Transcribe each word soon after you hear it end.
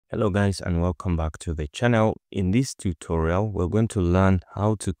Hello guys, and welcome back to the channel. In this tutorial, we're going to learn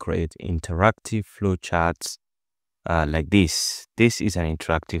how to create interactive flowcharts like this. This is an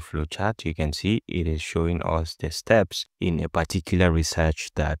interactive flowchart. You can see it is showing us the steps in a particular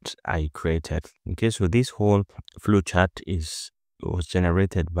research that I created. Okay, so this whole flowchart was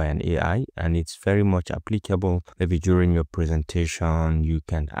generated by an AI, and it's very much applicable. Maybe during your presentation, you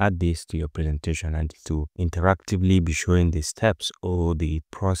can add this to your presentation and to interactively be showing the steps or the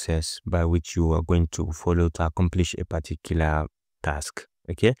process by which you are going to follow to accomplish a particular task.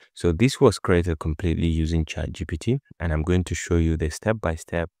 Okay, so this was created completely using ChatGPT, and I'm going to show you the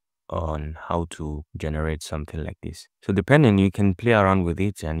step-by-step on how to generate something like this. So depending, you can play around with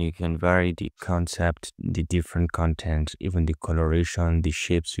it and you can vary the concept, the different content, even the coloration, the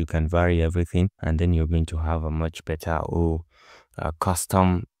shapes. You can vary everything, and then you're going to have a much better or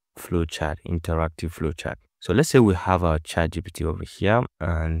custom flowchart, interactive flowchart. So let's say we have our ChatGPT over here,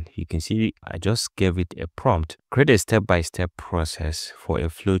 and you can see I just gave it a prompt. Create a step-by-step process for a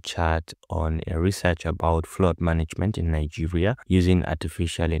flowchart on a research about flood management in Nigeria using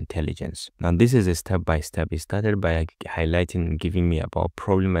artificial intelligence. Now this is a step-by-step. It started by highlighting and giving me about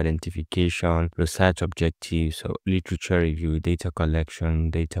problem identification, research objectives, so literature review, data collection,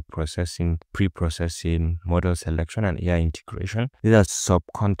 data processing, pre-processing, model selection, and AI integration. These are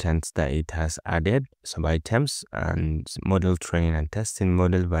sub-contents that it has added, sub-items, and model training and testing,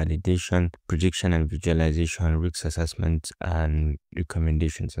 model validation, prediction and visualization, risk assessment, and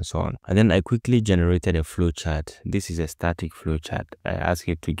recommendations, and so on. And then I quickly generated a flowchart. This is a static flowchart. I asked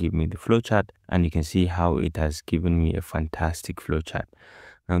it to give me the flowchart, and you can see how it has given me a fantastic flowchart.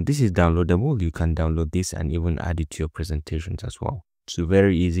 Now this is downloadable. You can download this and even add it to your presentations as well. So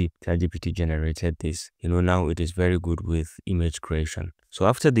very easy. ChatGPT generated this. Now it is very good with image creation. So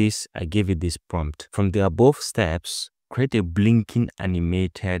after this, I gave it this prompt. From the above steps, create a blinking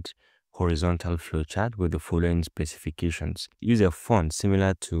animated horizontal flowchart with the following specifications. Use a font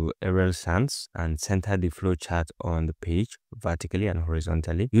similar to Arial Sans and center the flowchart on the page vertically and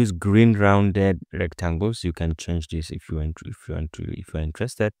horizontally. Use green rounded rectangles. You can change this if you're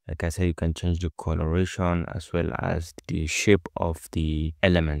interested. Like I said, you can change the coloration as well as the shape of the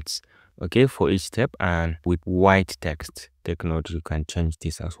elements. Okay, for each step, and with white text. Take note, you can change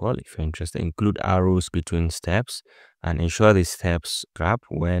this as well if you're interested. Include arrows between steps and ensure the steps wrap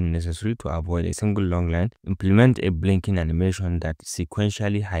when necessary to avoid a single long line. Implement a blinking animation that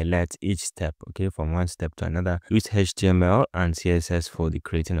sequentially highlights each step, okay, from one step to another. Use HTML and CSS for the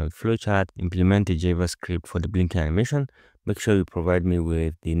creating of the flowchart. Implement a JavaScript for the blinking animation. Make sure you provide me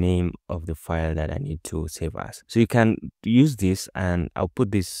with the name of the file that I need to save as. So you can use this, and I'll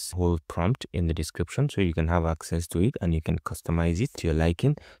put this whole prompt in the description so you can have access to it and you can customize it to your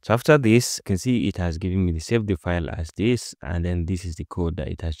liking. So after this, you can see it has given me the save the file as this, and then this is the code that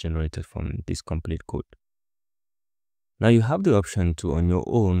it has generated from this complete code. Now you have the option to, on your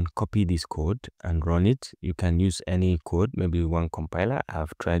own, copy this code and run it. You can use any code, maybe one compiler.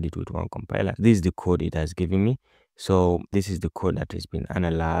 I've tried it with one compiler. This is the code it has given me. So this is the code that has been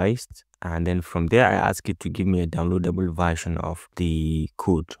analyzed, and then from there I ask it to give me a downloadable version of the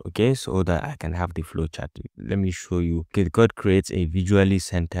code, okay, so that I can have the flowchart. Let me show you. Okay, the code creates a visually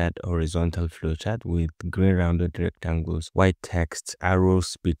centered horizontal flowchart with green rounded rectangles, white text,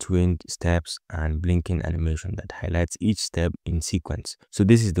 arrows between steps, and blinking animation that highlights each step in sequence. So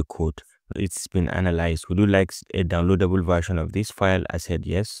this is the code. It's been analyzed. Would you like a downloadable version of this file? I said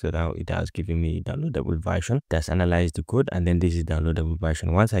yes, so now it has given me a downloadable version. That's analyzed the code, and then this is downloadable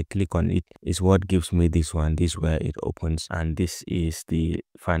version. Once I click on it, is what gives me this one. This where it opens, and this is the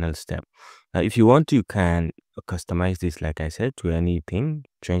final step. Now if you want to, you can customize this, like I said, to anything.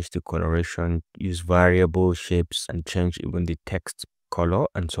 Change the coloration, use variable shapes, and change even the text color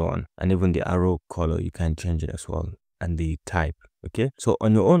and so on, and even the arrow color you can change it as well, and the type. Okay, so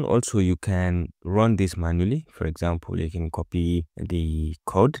on your own also you can run this manually. For example, you can copy the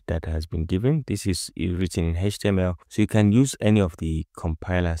code that has been given. This is written in HTML, so you can use any of the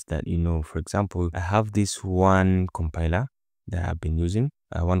compilers that you know. For example, I have this one compiler that I've been using.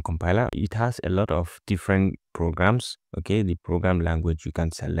 One compiler, it has a lot of different programs. Okay, the program language you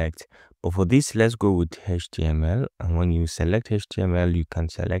can select, but for this, let's go with HTML. And when you select HTML, you can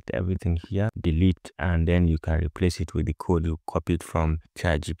select everything here, delete, and then you can replace it with the code you copied from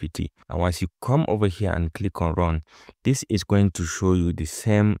ChatGPT. And once you come over here and click on run, this is going to show you the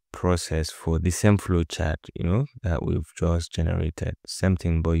same process for the same flowchart, that we've just generated. Same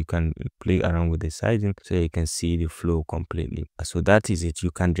thing, but you can play around with the sizing so you can see the flow completely. So that is it.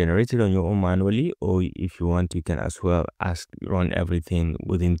 You can generate it on your own manually, or if you want, you can as well run everything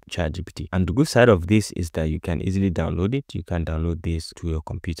within ChatGPT ChatGPT. And the good side of this is that you can easily download it. You can download this to your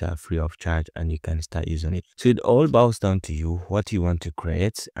computer free of charge and you can start using it. So it all boils down to you, what you want to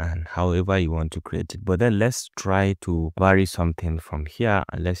create and however you want to create it. But then let's try to vary something from here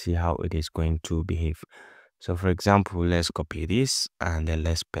and let's see how it is going to behave. So for example, let's copy this and then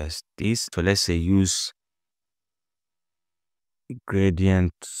let's paste this. So let's say use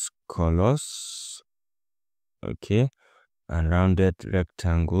gradient colors, okay, and rounded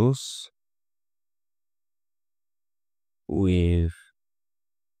rectangles with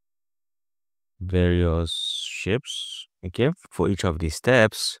various shapes, okay, for each of these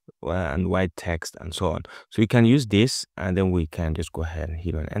steps, and white text and so on. So you can use this and then we can just go ahead and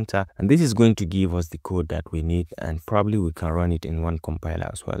hit on enter, and this is going to give us the code that we need, and probably we can run it in one compiler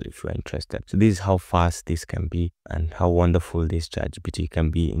as well if you're interested. So this is how fast this can be and how wonderful this ChatGPT can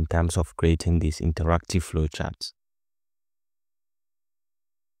be in terms of creating these interactive flowcharts.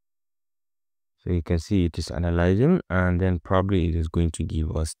 So you can see it is analyzing and then probably it is going to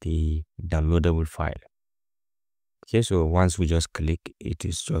give us the downloadable file. Okay, so once we just click, it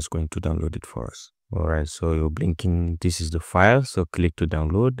is just going to download it for us. All right, so you're blinking, this is the file, so click to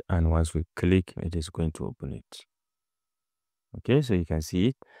download, and once we click, it is going to open it. Okay, so you can see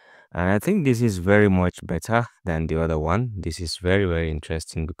it. And I think this is very much better than the other one. This is very, very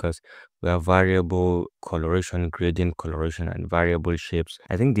interesting because we have variable coloration, gradient coloration, and variable shapes.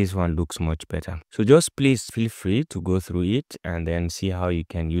 I think this one looks much better. So just please feel free to go through it and then see how you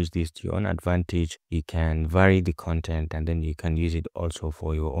can use this to your own advantage. You can vary the content and then you can use it also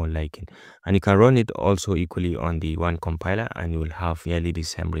for your own liking. And you can run it also equally on the one compiler and you will have nearly the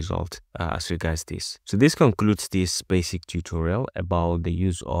same result as regards this. So this concludes this basic tutorial about the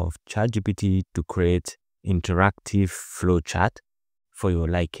use of ChatGPT to create interactive flowchart for your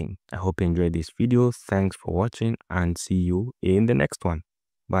liking. I hope you enjoyed this video. Thanks for watching and see you in the next one.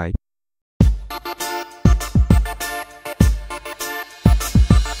 Bye.